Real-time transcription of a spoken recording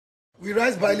We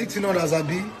rise by lifting others,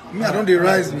 Abi. Me, I don't dey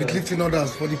rise with lifting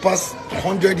others for the past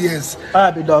 100 years. I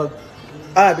be dog. So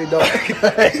I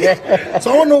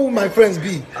don't know who my friends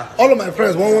be. All of my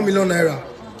friends want 1 million naira.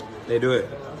 They do it.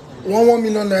 1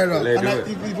 million naira. They And do it.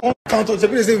 if you want count out, say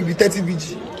it will be 30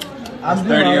 BG. I'm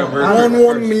doing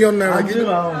 1 million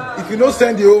naira. If you don't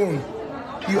send your own,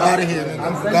 you out of here, man.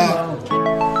 I'm sending my own.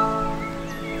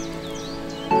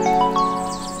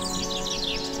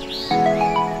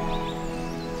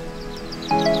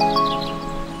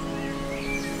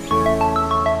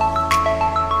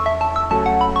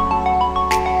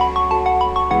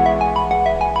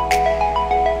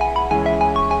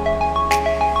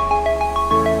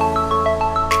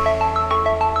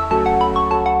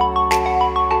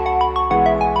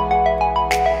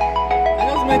 I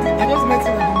just met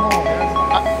him at the mall.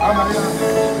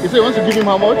 You say you want to give him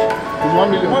how much? It's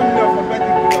 1 million. 1 million for betting.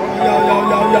 Yo.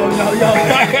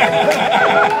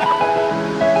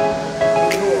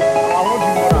 I want you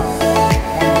more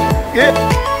now. Yeah.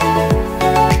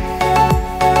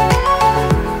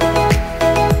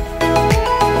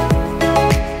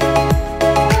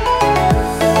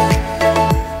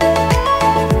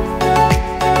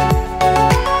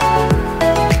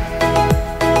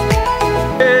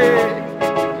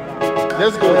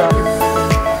 Let's go.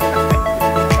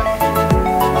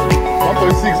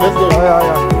 1.6, let's go.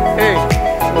 Hey.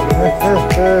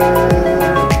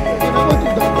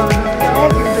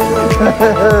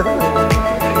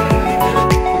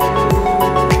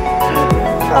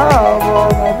 Oh,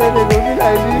 my baby, don't be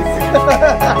like this.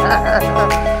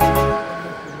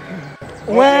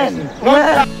 When?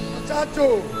 Chacho,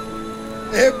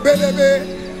 Ebelebe,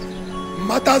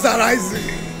 matters are rising.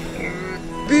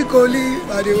 Big Oli,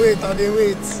 and they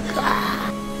wait.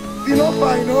 You know,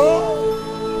 fine, no?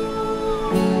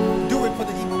 Do it for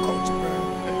the Igbo culture, bro.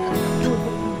 Do it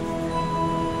for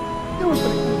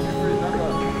the Igbo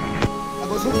culture. I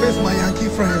go so face my Yankee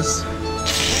friends.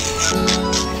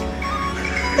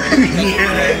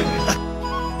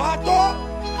 Pato,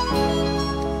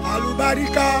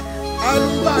 Alubarika.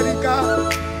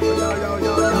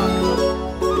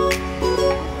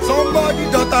 Somebody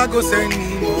daughter go send me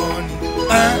money.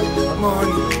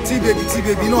 Money. T-baby,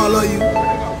 you know I love you.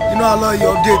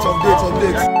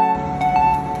 Update.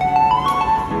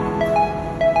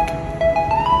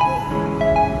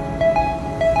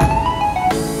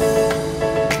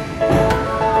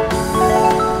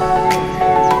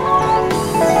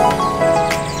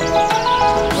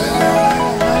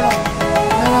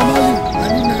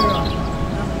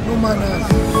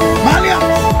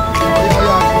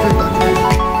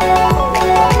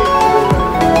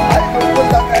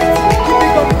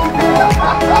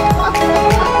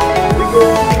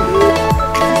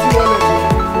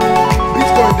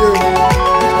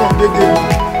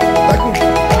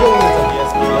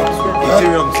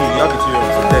 Ethereum too. You have Ethereum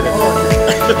too. Tell them.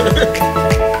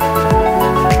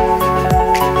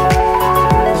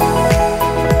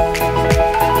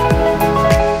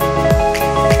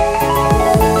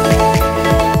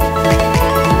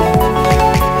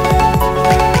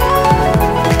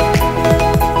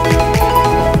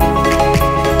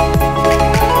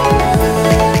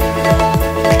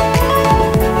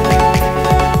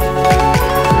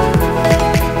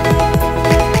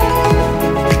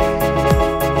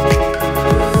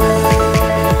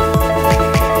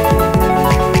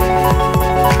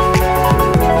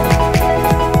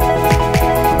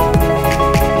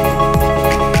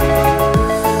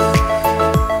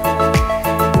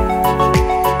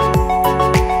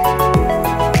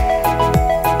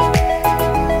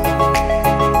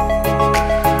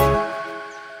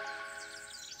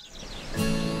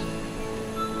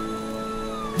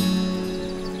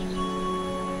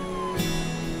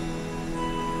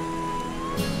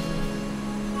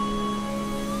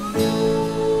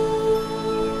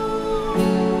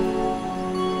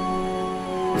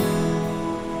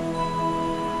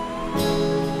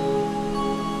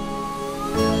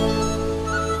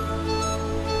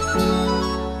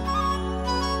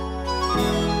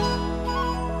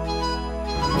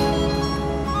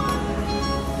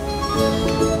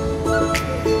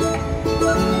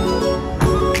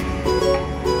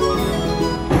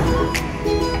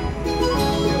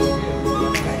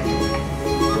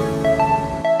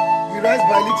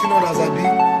 By lifting others, Abi. Me,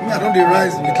 I don't dey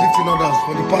rise with lifting others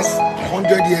for the past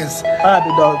 100 years. I be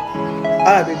dog.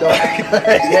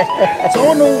 So I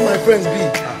don't know who my friends be.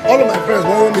 All of my friends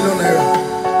want 1 million naira.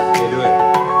 They do it.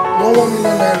 Want 1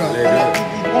 million naira. They do it. If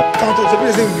you want count out, say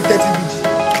it will be 30 BG.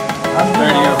 I'm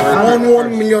doing my own.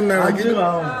 1 million naira. I'm doing my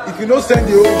own. If you don't send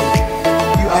your own,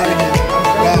 you out of here.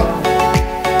 Wow.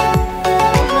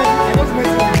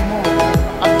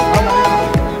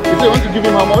 If say he wants to give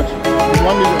him how much?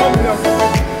 1 million.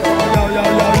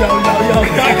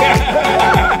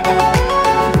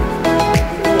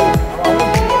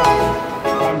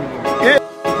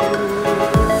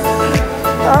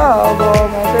 Ah, boy,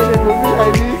 my baby go be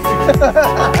like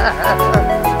this.